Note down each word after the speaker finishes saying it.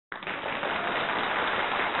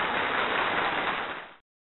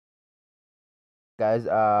guys,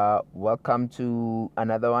 welcome to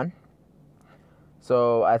another one.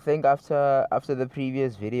 So I think after the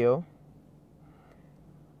previous video,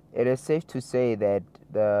 it is safe to say that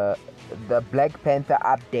the Black Panther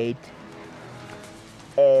update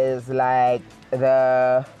is like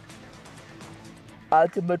the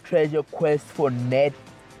ultimate treasure quest for net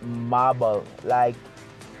marble. Like,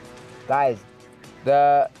 guys,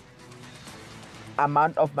 the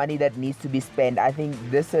amount of money that needs to be spent, I think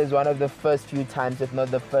this is one of the first few times, if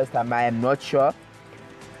not the first time, I am not sure,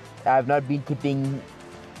 I've not been keeping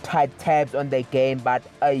tight tabs on the game, but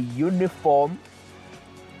a uniform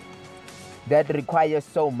that requires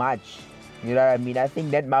so much, you know what I mean? I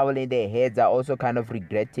think that Marvel in their heads are also kind of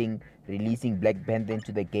regretting releasing Black Panther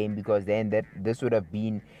into the game, because then this would have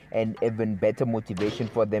been an even better motivation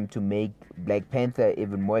for them to make Black Panther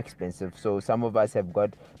even more expensive. So some of us have got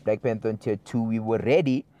Black Panther in tier 2. We were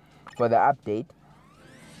ready for the update,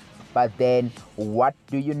 but then what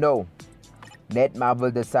do you know?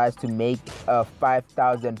 Netmarble decides to make a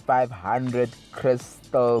 5,500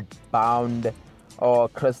 crystal bound or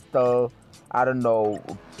crystal, I don't know,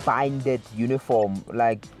 binded uniform.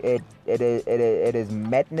 Like it is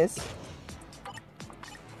madness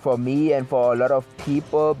for me and for a lot of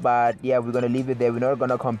people. But yeah, we're gonna leave it there. We're not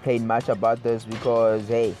gonna complain much about this, because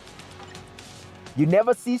hey, you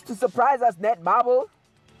never cease to surprise us, Netmarble.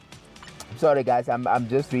 I'm sorry guys, I'm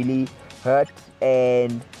just really hurt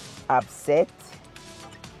and upset.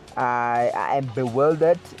 I am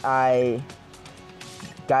bewildered. Guys,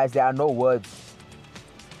 there are no words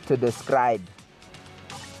to describe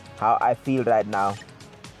how I feel right now.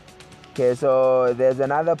 Okay, so there's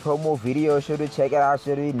another promo video. Should we check it out?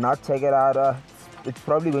 Should we not check it out? It's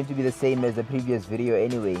probably going to be the same as the previous video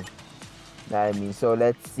anyway. Know what I mean? So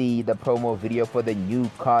let's see the promo video for the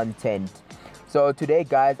new content. So today,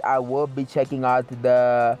 guys, I will be checking out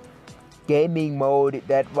the gaming mode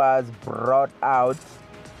that was brought out.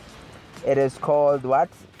 It is called what?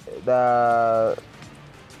 The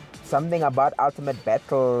something about Ultimate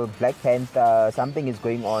Battle, Black Panther. Something is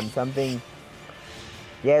going on. Something.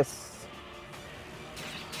 Yes.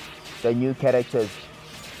 The new characters.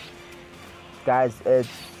 Guys, it's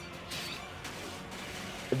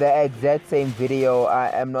the exact same video. I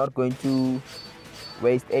am not going to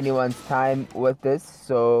waste anyone's time with this.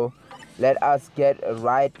 So let us get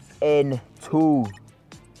right into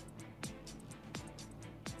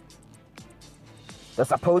the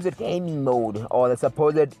supposed gaming mode, or the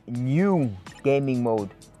supposed new gaming mode.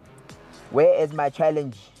 Where is my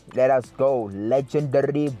challenge? Let us go.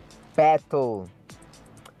 Legendary battle.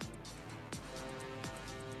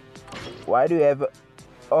 Why do you have...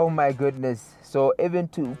 Oh my goodness. So even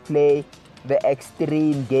to play the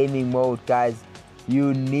extreme gaming mode, guys,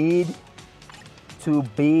 you need to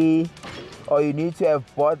be, or you need to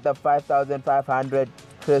have bought the 5,500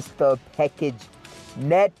 crystal package.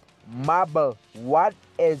 Net Marble, what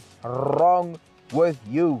is wrong with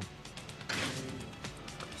you?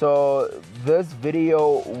 So this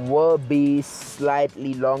video will be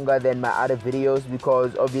slightly longer than my other videos,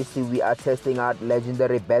 because obviously we are testing out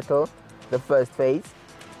Legendary Battle, the first phase.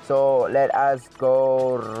 So let us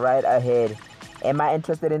go right ahead. Am I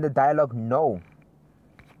interested in the dialogue? No.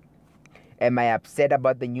 Am I upset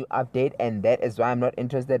about the new update and that is why I'm not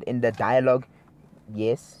interested in the dialogue?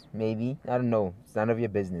 Yes, maybe. I don't know. It's none of your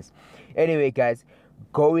business. Anyway, guys,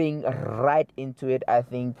 going right into it, I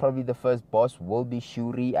think probably the first boss will be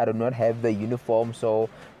Shuri. I do not have the uniform, so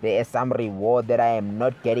there is some reward that I am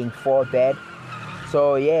not getting for that.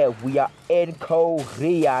 So yeah, we are in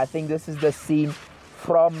Korea. I think this is the scene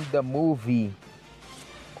from the movie.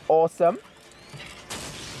 Awesome.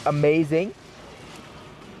 Amazing.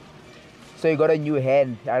 So he got a new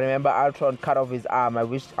hand. I remember Ultron cut off his arm. I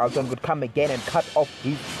wish Ultron could come again and cut off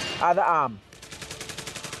his other arm.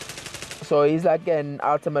 So he's like an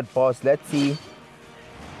ultimate boss. Let's see.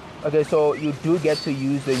 Okay, so you do get to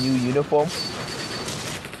use the new uniform,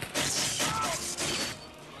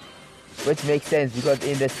 which makes sense, because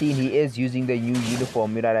in the scene he is using the new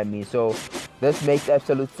uniform, you know what I mean? So this makes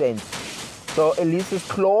absolute sense. So Elise's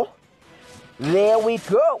claw. There we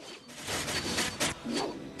go.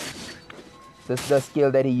 This is the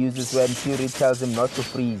skill that he uses when Fury tells him not to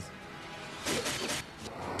freeze.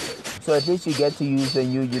 So at least you get to use the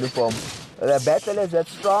new uniform. The battle is that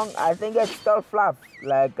strong. I think it's still fluff,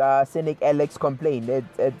 like Cynic Alex complained.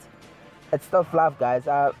 It's still fluff, guys.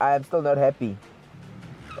 I am still not happy.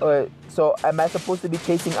 So am I supposed to be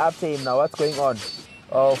chasing after him now? What's going on?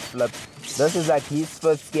 Oh flip. This is like his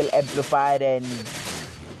first skill amplified and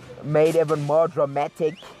made even more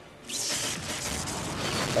dramatic.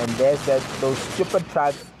 And there's those stupid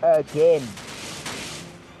trucks again.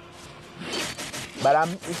 But I'm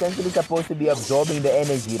essentially supposed to be absorbing the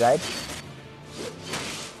energy, right?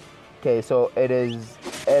 Okay, so it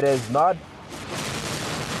is not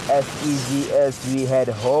as easy as we had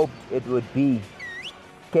hoped it would be.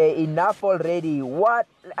 Okay, enough already. What?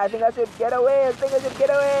 I think I should get away. I think I should get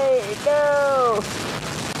away. No.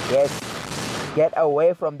 Yes. Get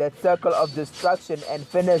away from that circle of destruction and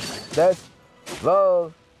finish this.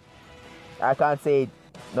 Well, I can't say it.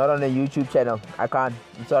 Not on the YouTube channel. I can't.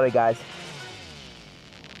 I'm sorry, guys.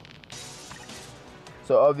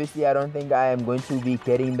 So obviously, I don't think I am going to be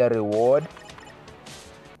getting the reward.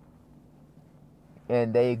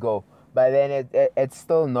 And there you go. But then it's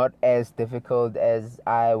still not as difficult as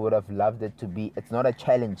I would have loved it to be. It's not a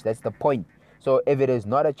challenge. That's the point. So if it is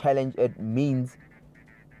not a challenge, it means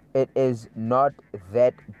it is not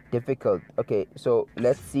that difficult. Okay, so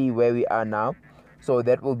let's see where we are now. So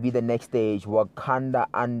that will be the next stage, Wakanda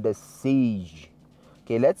Under Siege.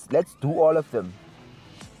 Okay, let's do all of them.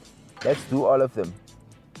 Let's do all of them.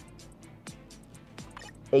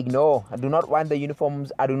 Ignore. I do not want the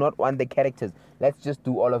uniforms. I do not want the characters. Let's just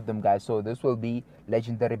do all of them, guys. So this will be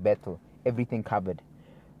legendary battle. Everything covered.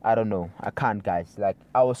 I don't know. I can't, guys. Like,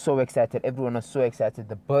 I was so excited. Everyone was so excited.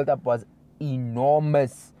 The build-up was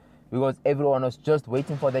enormous because everyone was just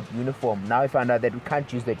waiting for that uniform. Now I found out that we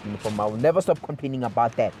can't use that uniform. I will never stop complaining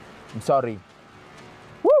about that. I'm sorry.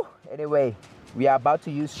 Woo! Anyway, we are about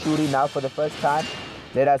to use Shuri now for the first time.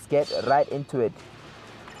 Let us get right into it.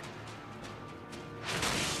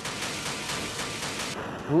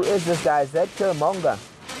 Who is this guy? Is that Killmonger?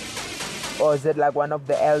 Or is it like one of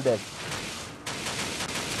the elders?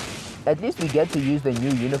 At least we get to use the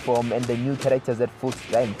new uniform and the new characters at full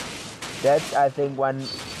strength. That's, I think, one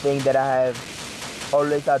thing that I have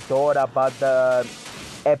always adored about the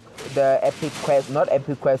epic quest, not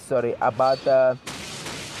epic quest, sorry, about the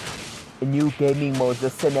new gaming modes, the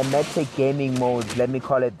cinematic gaming modes, let me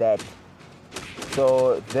call it that.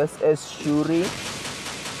 So this is Shuri.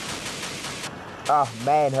 Oh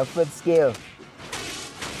man, her foot skill.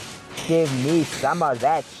 Give me some of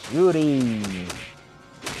that Shuri.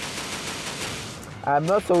 I'm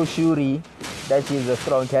not so Shuri that she's a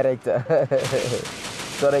strong character.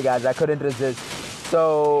 Sorry guys, I couldn't resist.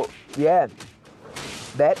 So yeah,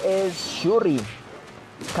 that is Shuri.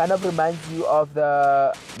 Kind of reminds you of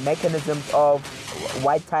the mechanisms of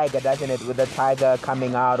White Tiger, doesn't it? With the tiger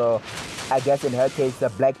coming out, or I guess in her case the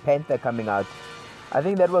Black Panther coming out. I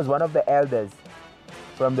think that was one of the elders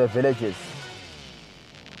from the villages.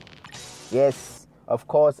 Yes, of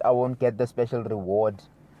course I won't get the special reward.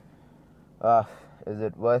 Is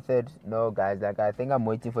it worth it? No guys, like I think I'm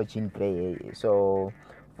waiting for Jean Grey. So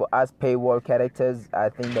for us paywall characters, I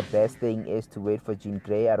think the best thing is to wait for Jean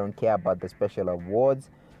Grey. I don't care about the special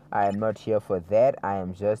awards. I am not here for that. I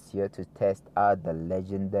am just here to test out the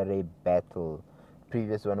legendary battle.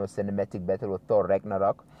 Previous one was cinematic battle with Thor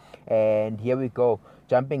Ragnarok. And here we go,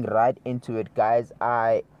 jumping right into it, guys.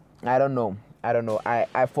 I don't know.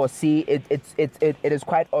 I foresee it is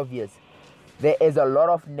quite obvious. There is a lot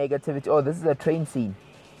of negativity. Oh, this is a train scene.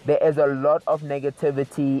 There is a lot of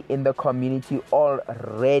negativity in the community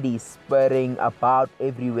already spurring about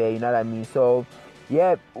everywhere, you know what I mean? So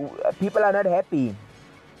yeah, people are not happy.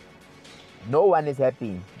 No one is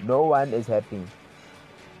happy. No one is happy.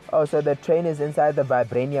 Oh, so the train is inside the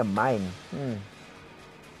vibranium mine.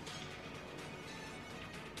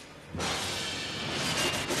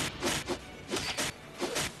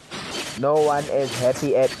 No one is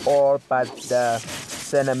happy at all, but the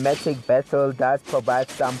cinematic battle does provide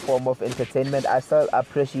some form of entertainment. I still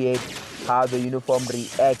appreciate how the uniform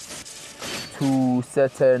reacts to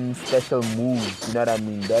certain special moves, you know what I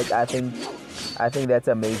mean? That I think that's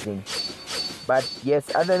amazing. But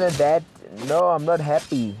yes, other than that, no, I'm not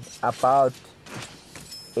happy about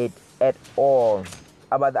it at all.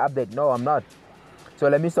 About the update, no, I'm not. So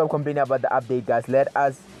let me stop complaining about the update, guys. Let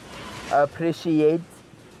us appreciate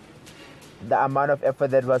the amount of effort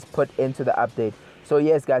that was put into the update. So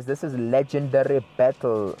yes, guys, this is legendary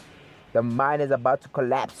battle. The mine is about to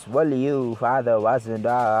collapse. Well, you father wasn't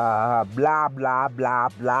blah blah blah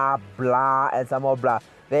blah blah and some more blah.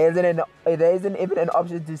 There isn't even an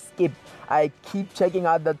option to skip. I keep checking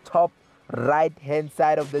out the top right hand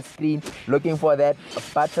side of the screen looking for that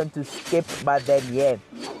button to skip, but then yeah,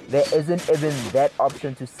 there isn't even that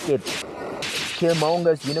option to skip.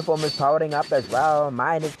 Killmonger's uniform is powering up as well.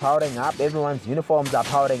 Mine is powering up. Everyone's uniforms are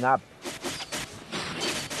powering up.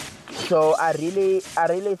 So I really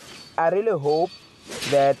hope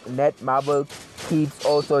that Netmarble keeps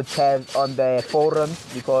also tabs on the forums,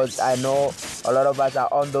 because I know a lot of us are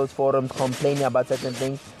on those forums complaining about certain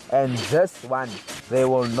things, and this one, they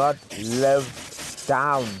will not live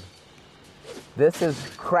down. This is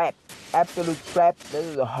crap. Absolute crap. This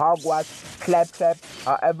is a hogwash, claptrap,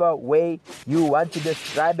 however way you want to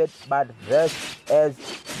describe it, but this is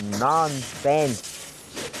nonsense.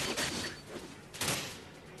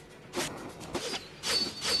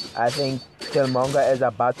 I think Killmonger is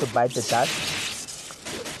about to bite the dust.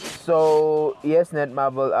 So yes,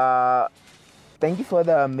 Netmarble, thank you for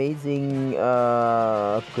the amazing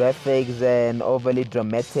graphics and overly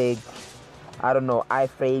dramatic, I don't know,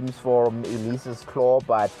 iframes for Elise's claw,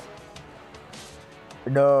 but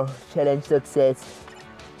no, challenge success.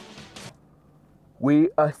 We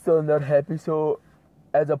are still not happy. So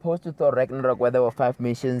as opposed to Thor Ragnarok where there were 5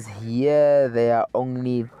 missions, here there are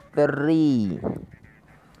only 3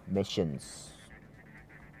 missions.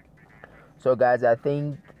 So guys, I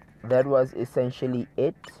think that was essentially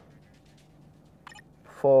it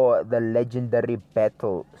for the legendary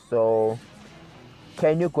battle. So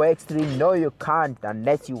can you go extreme? No, you can't,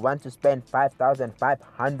 unless you want to spend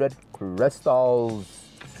 5,500 crystals.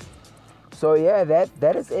 So yeah,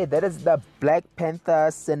 that is it. That is the Black Panther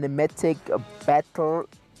cinematic battle,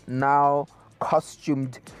 now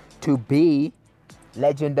costumed to be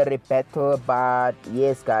legendary battle. But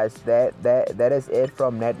yes guys, that is it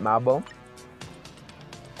from Netmarble.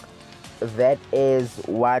 That is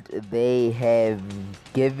what they have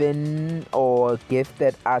given or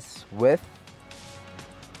gifted us with.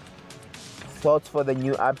 Thoughts for the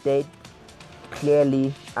new update?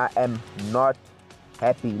 Clearly I am not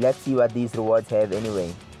happy. Let's see what these rewards have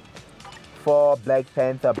anyway. For Black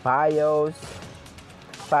Panther bios,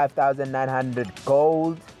 5,900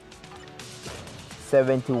 gold,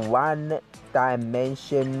 71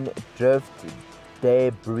 dimension drift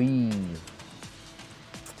debris.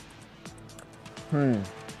 I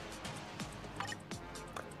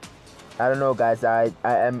don't know guys, I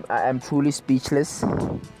am truly speechless.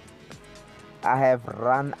 I have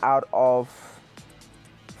run out of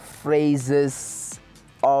phrases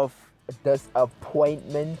of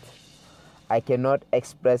disappointment. I cannot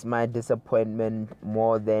express my disappointment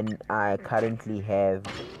more than I currently have.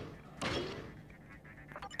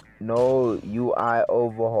 No UI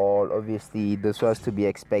overhaul, obviously this was to be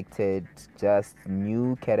expected. Just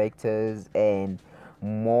new characters and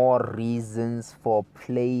more reasons for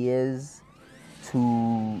players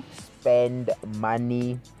to spend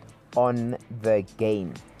money on the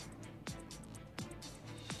game.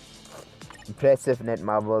 Impressive,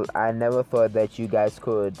 Netmarble. I never thought that you guys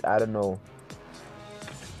could, I don't know,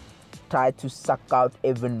 try to suck out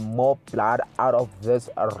even more blood out of this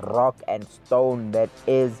rock and stone that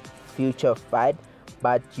is Future Fight,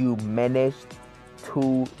 but you managed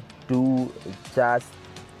to do just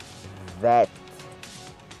that.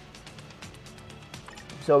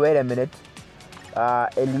 So wait a minute,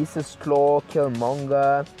 Elise's claw,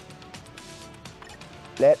 Killmonger.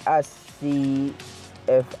 Let us see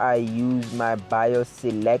if I use my bio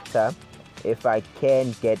selector, if I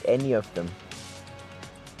can get any of them.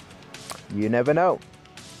 You never know.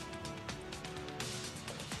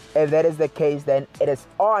 If that is the case, then it is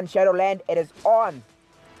on. Shadowland, it is on.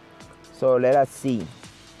 So let us see.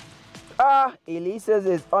 Elise's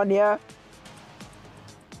is on here.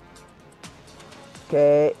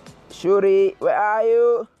 Okay, Shuri, where are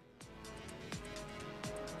you?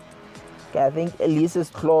 Okay, I think Elise's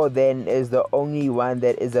claw then is the only one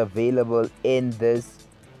that is available in this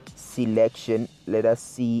selection. Let us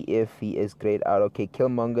see if he is grayed out. Okay,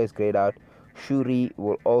 Killmonger is grayed out. Shuri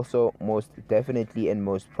will also most definitely and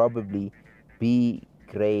most probably be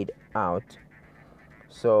grayed out.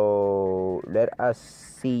 So let us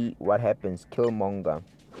see what happens. Killmonger,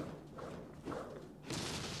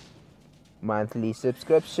 monthly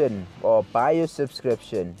subscription or bio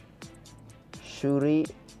subscription. Shuri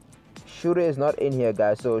is not in here,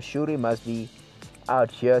 guys, so Shuri must be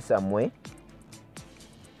out here somewhere.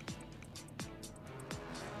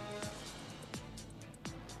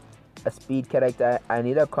 A speed character. I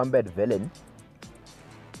need a combat villain.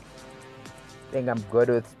 I think I'm good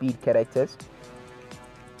with speed characters.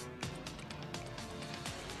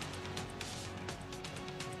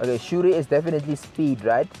 Okay, Shuri is definitely speed,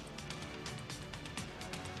 right?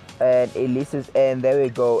 And Elise's, and there we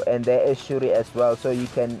go, and there is Shuri as well. So you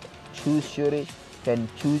can choose Shuri, can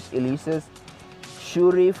choose Elise's.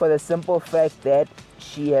 Shuri, for the simple fact that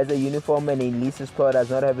she has a uniform and Elise's claw does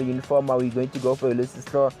not have a uniform. Are we going to go for Elise's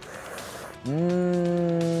claw?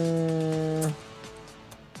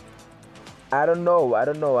 I don't know.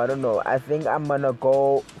 I think I'm gonna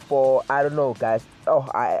go for, I don't know, guys.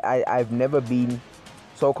 I've never been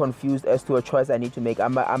so confused as to a choice I need to make.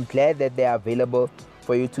 I'm glad that they are available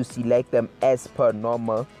for you to select them as per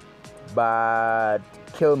normal. But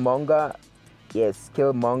Killmonger, Yes,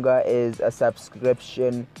 Killmonger is a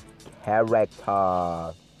subscription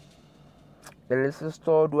character. The list is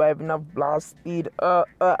store. Do I have enough blast speed?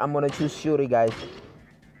 I'm gonna choose Shuri, guys.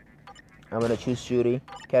 I'm gonna choose Shuri.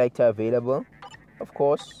 Character available, of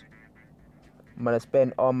course. I'm gonna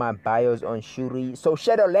spend all my bios on Shuri. So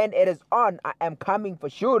Shadowland, it is on. I am coming for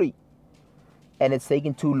Shuri. And it's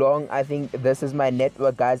taking too long. I think this is my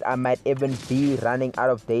network, guys. I might even be running out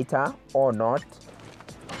of data or not.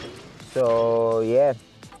 So yeah,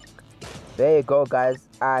 there you go, guys.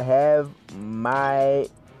 I have my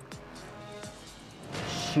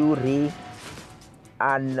Shuri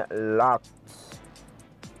unlocked.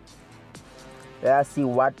 Let's see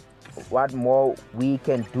what more we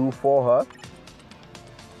can do for her.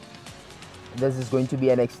 This is going to be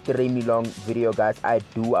an extremely long video, guys. I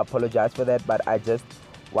do apologize for that, but I just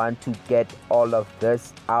want to get all of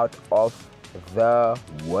this out of the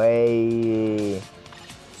way.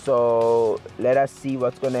 So let us see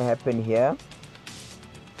what's gonna happen here.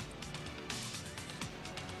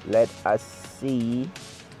 Let us see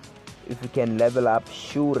if we can level up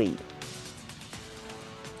Shuri.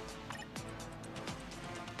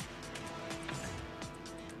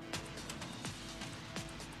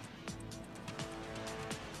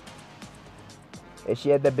 Is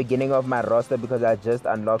she at the beginning of my roster because I just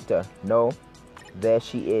unlocked her? No, there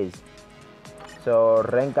she is. So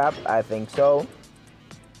rank up, I think so.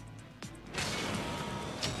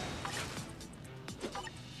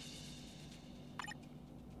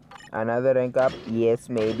 Another rank up, yes,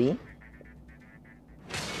 maybe.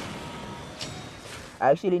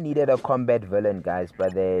 I actually needed a combat villain, guys,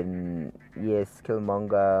 but then yes,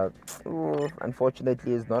 Killmonger,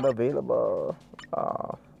 unfortunately, is not available.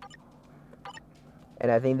 And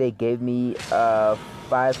I think they gave me a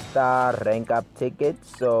 5-star rank up ticket,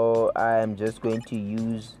 so I'm just going to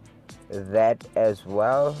use that as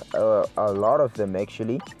well. A lot of them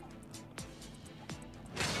actually.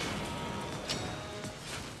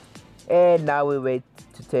 And now we wait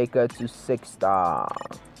to take her to 6-star.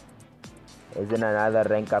 Isn't another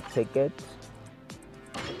rank up ticket?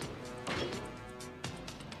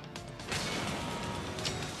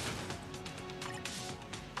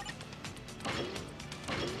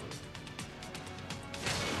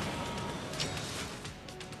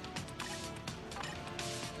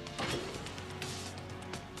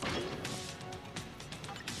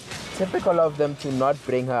 Typical of them to not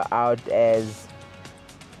bring her out as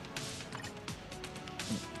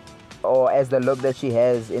the look that she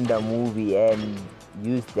has in the movie and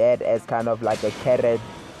use that as kind of like a carrot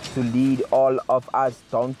to lead all of us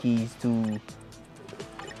donkeys to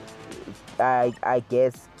I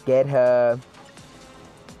guess get her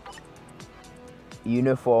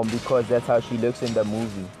uniform because that's how she looks in the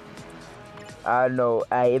movie. I don't know,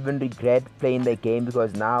 I even regret playing the game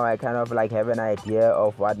because now I kind of like have an idea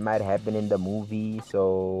of what might happen in the movie.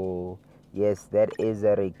 So yes, that is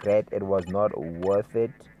a regret. It was not worth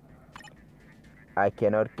it. I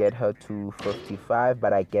cannot get her to 55,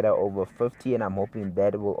 but I get her over 50, and I'm hoping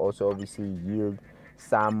that will also obviously yield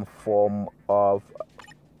some form of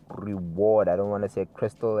reward. I don't want to say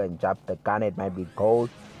crystal and jump the gun, it might be gold,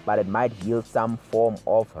 but it might yield some form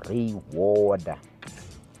of reward.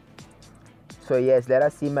 So yes, let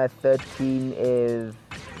us see my third team if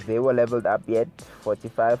they were leveled up yet.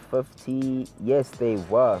 45, 50, yes they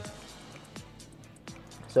were.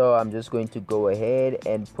 So I'm just going to go ahead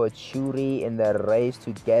and put Shuri in the race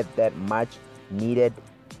to get that much needed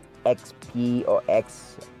XP or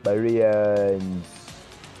experience.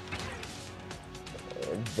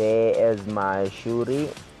 There is my Shuri.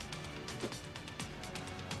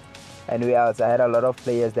 And who else? I had a lot of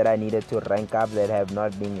players that I needed to rank up that have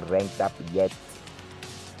not been ranked up yet.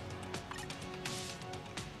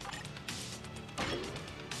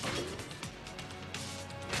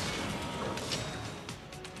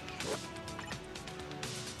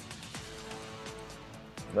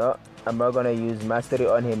 No, I'm not gonna use mastery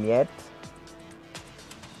on him yet.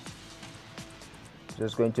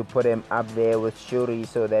 Just going to put him up there with Shuri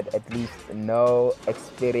so that at least no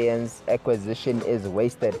experience acquisition is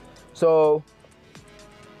wasted. So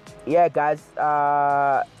yeah guys,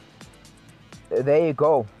 there you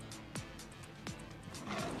go.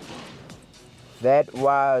 That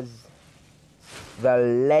was the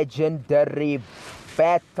legendary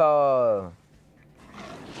battle.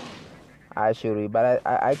 Shuri, but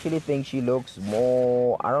I actually think she looks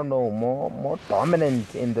more, I don't know, more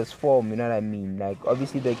dominant in this form, you know what I mean? Like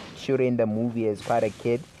obviously the Shuri in the movie is quite a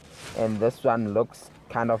kid, and this one looks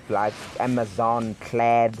kind of like Amazon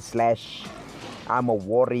clad slash I'm a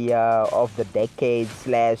warrior of the decade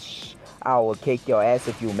slash I will kick your ass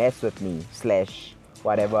if you mess with me slash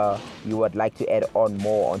whatever you would like to add on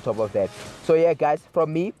more on top of that. So yeah guys,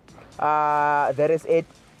 from me, that is it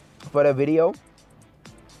for the video.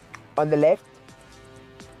 On the left,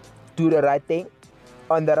 do the right thing.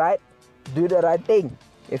 On the right, do the right thing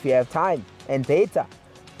if you have time and data.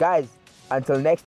 Guys, until next